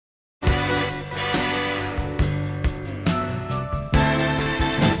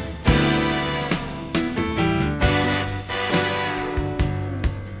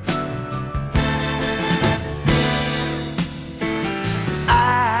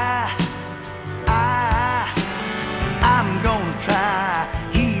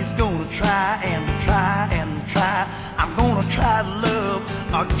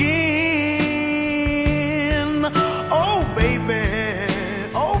again. Oh baby,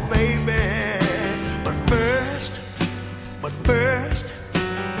 oh baby. But first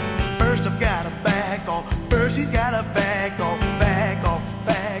I've got to back off. First he's got to back off, back off,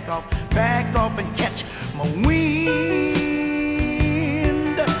 back off, back off and catch my wind.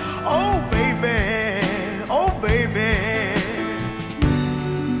 Oh baby, oh baby.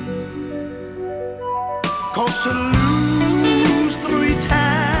 'Cause to lose 3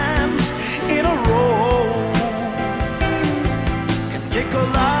 times in a row can take a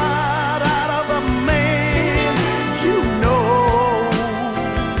lot out of a man, you know,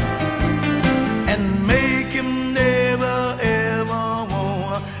 and make him never ever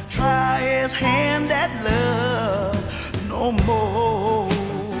wanna try his hand at love no more,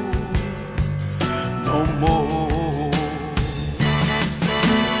 no more.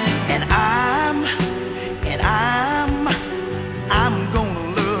 And I'm gonna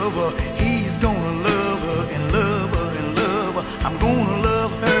love her, he's gonna love her and love her and love her. I'm gonna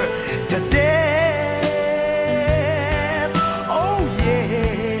love her to death. Oh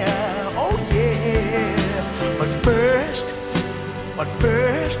yeah, oh yeah. But first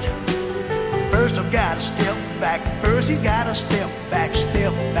I've gotta step back. First he's gotta step back,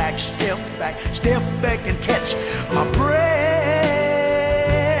 step back, step back, step back and catch my breath.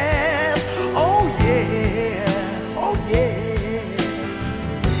 Oh yeah, oh yeah.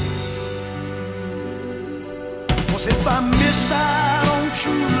 'Cause if I miss out on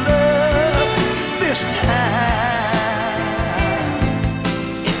true love this time,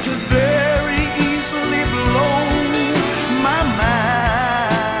 it could very easily blow my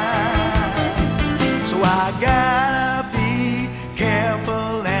mind. So I gotta be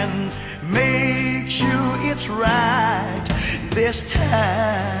careful and make sure it's right this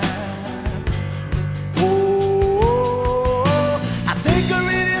time. I think I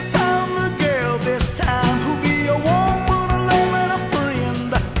really found the girl this time who'll be a woman, a love and a friend.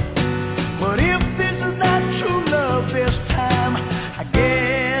 But if this is not true love this time, I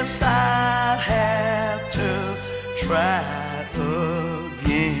guess I'd have to try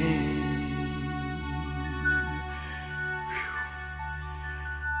again.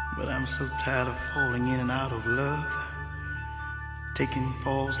 But I'm so tired of falling in and out of love. Taking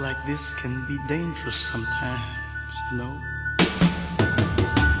falls like this can be dangerous sometimes, you know.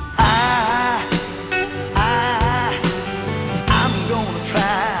 I'm gonna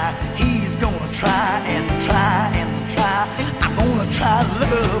try, he's gonna try and try and try. I'm gonna try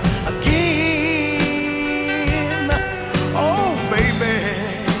love again. Oh baby,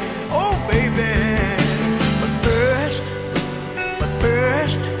 oh baby. But first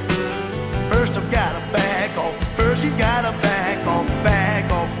I've gotta back off. First he's gotta back off, back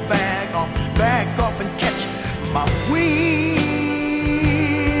off, back off, back off and catch my wind.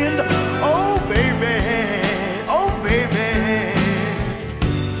 Oh baby, oh baby.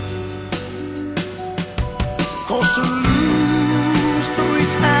 'Cause to lose 3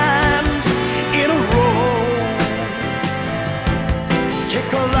 times in a row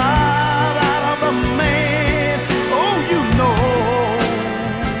take a lot out of a man, oh you know,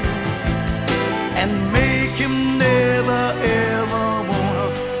 and make him never ever wanna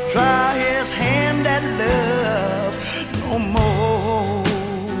try his hand at love no more,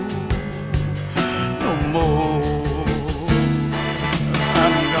 no more.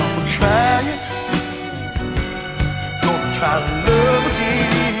 I'm gonna try it, gonna try to love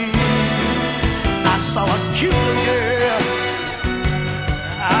again. I saw a cute little girl,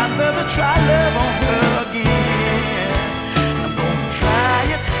 I'd love to try love